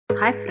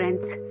Hi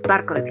friends,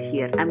 Sparklet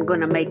here. I'm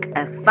gonna make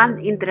a fun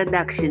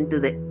introduction to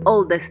the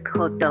oldest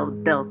Hotel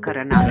Del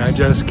Coronado. I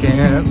just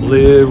can't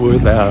live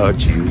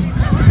without you.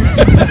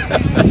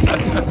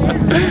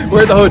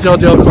 We're at the Hotel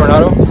Del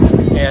Coronado,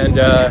 and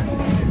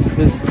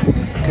this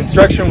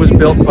construction was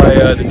built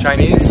by the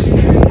Chinese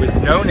with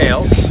no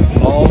nails,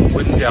 all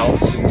wooden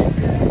dowels.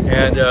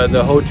 And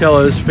the hotel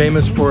is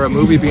famous for a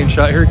movie being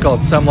shot here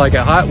called Some Like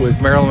It Hot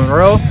with Marilyn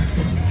Monroe,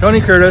 Tony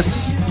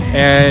Curtis,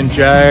 and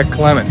Jack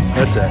Lemmon.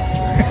 That's it.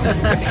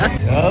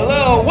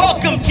 Hello,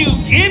 welcome to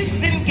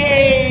Gibson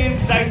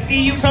Games. I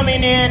see you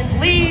coming in.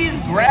 Please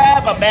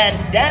grab a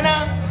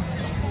bandana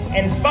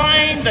and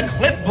find the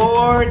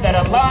clipboard that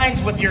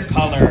aligns with your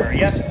color.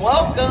 Yes,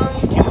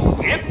 welcome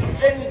to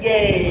Gibson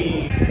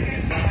Games.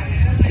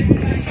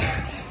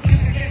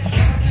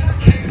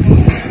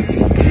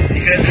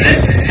 Because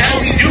this is how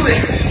we do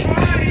it.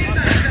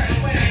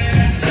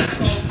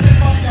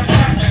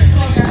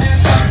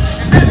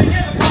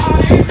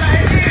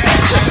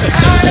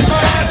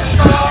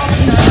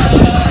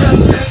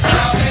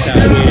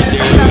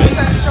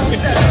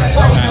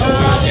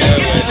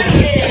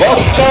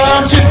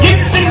 Welcome to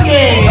Gibson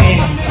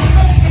Games.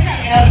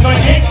 That's going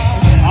to take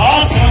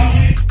awesome.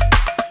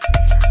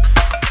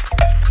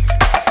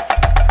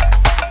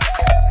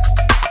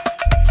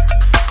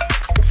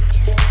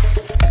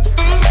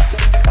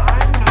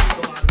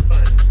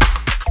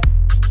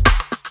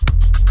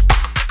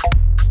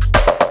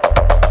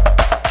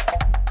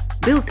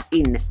 Built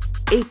in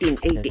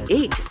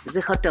 1888,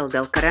 the Hotel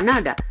Del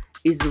Coronado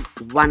is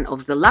one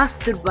of the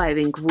last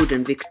surviving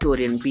wooden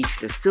Victorian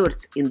beach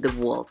resorts in the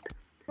world.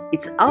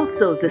 It's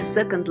also the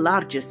second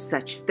largest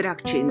such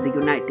structure in the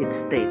United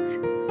States.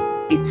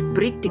 It's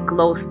pretty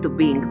close to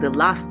being the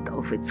last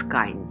of its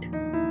kind.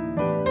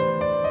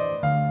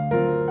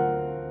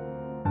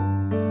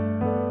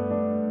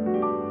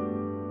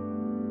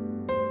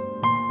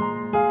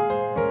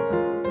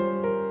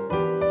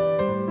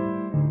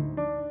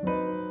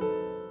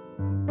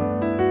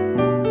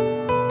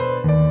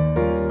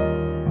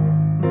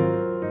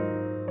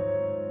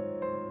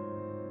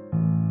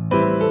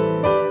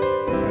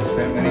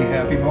 Spent many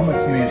happy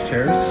moments in these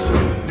chairs.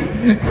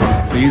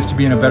 They used to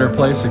be in a better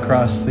place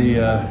across the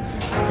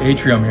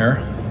atrium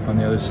here on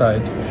the other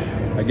side.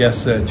 I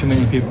guess too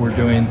many people were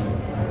doing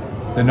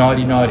the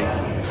naughty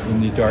in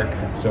the dark,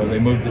 so they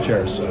moved the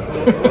chairs.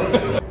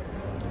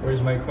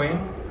 Where's my queen?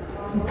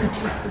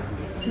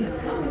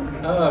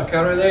 Oh,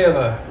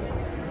 Koroleva.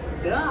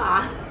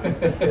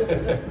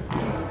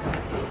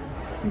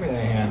 Give me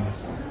that hand.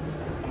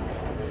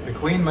 The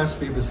queen must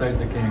be beside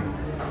the king.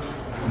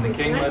 And the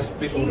king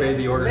must obey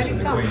the orders of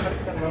the queen.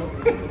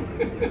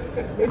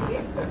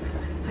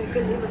 I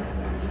could even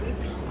sleep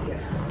here.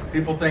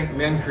 People think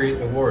men create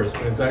the wars,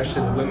 but it's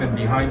actually the women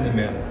behind the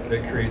men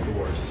that create the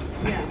wars.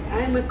 Yeah,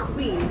 I'm a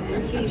queen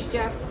and he's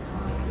just...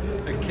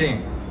 A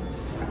king.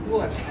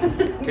 What?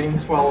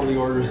 Kings follow the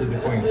orders of the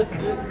queen.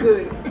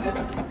 Good.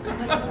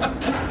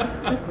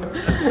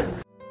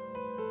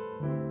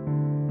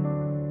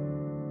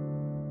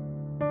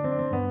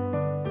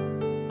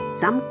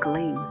 Some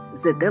claim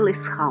the Del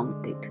is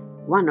haunted.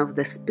 One of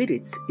the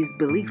spirits is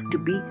believed to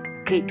be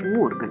Kate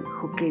Morgan,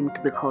 who came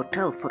to the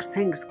hotel for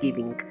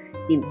Thanksgiving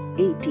in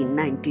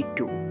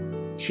 1892.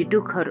 She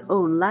took her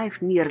own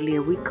life nearly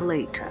a week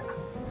later,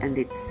 and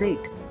it's said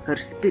her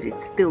spirit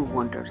still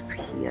wanders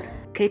here.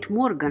 Kate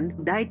Morgan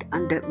died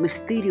under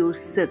mysterious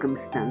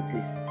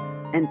circumstances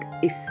and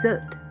is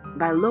thought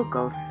by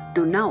locals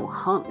to now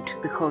haunt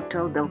the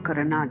Hotel Del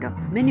Coronado.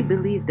 Many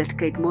believe that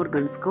Kate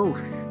Morgan's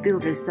ghost still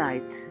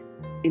resides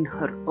in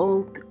her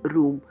old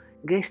room.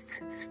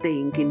 Guests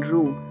staying in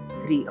room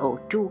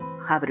 302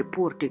 have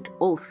reported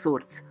all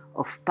sorts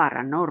of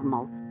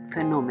paranormal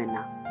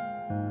phenomena.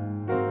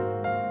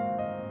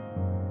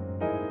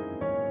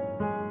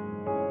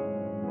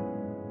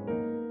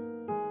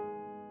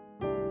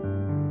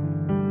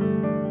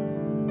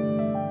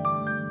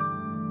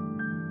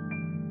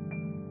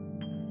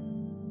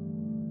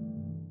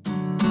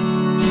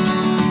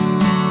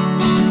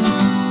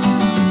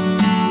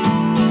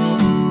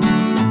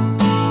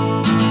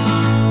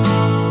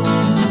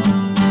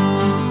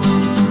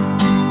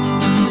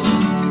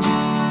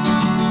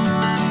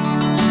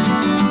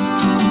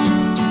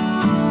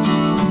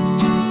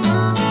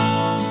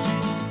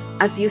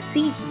 As you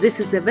see, this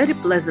is a very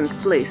pleasant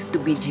place to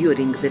be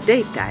during the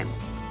daytime.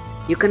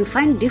 You can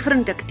find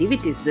different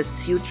activities that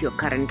suit your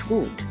current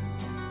mood.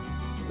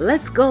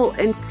 Let's go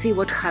and see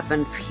what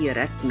happens here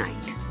at night.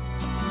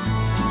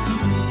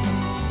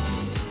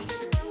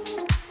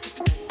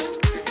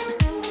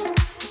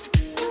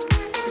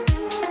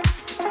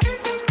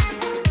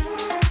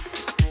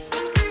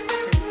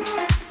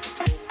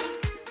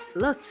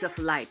 Lots of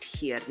light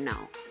here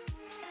now.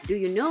 Do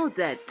you know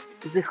that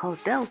the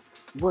hotel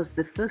was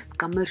the first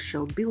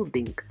commercial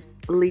building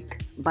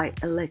lit by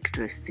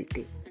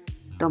electricity?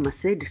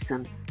 Thomas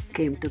Edison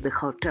came to the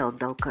Hotel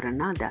Del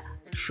Coronado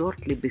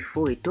shortly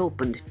before it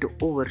opened to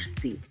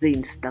oversee the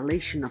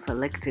installation of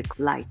electric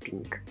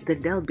lighting. The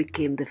Del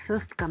became the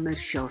first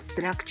commercial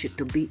structure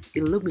to be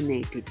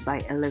illuminated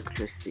by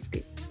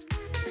electricity.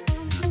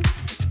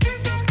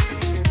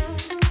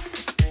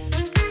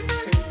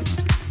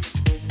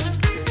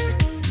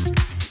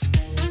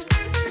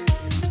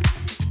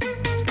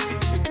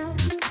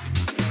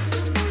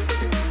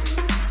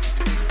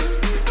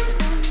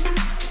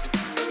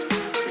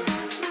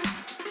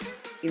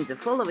 In the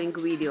following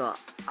video,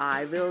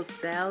 I will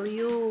tell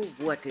you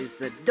what is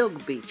the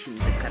dog beach in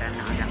the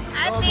Coronado.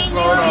 Happy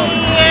New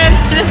Year!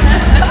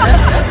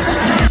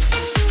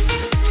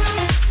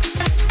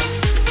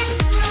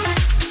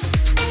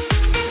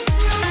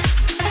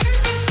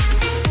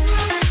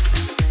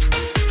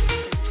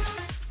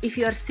 If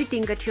you are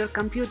sitting at your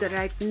computer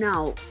right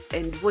now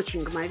and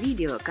watching my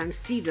video,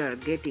 consider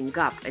getting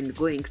up and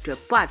going to a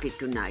party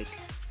tonight.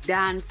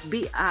 Dance,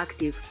 be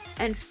active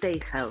and stay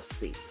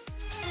healthy.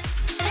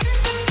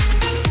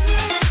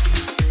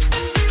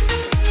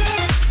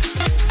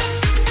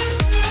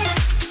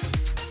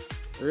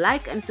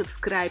 Like and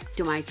subscribe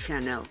to my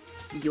channel.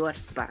 Your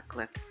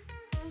Sparklet.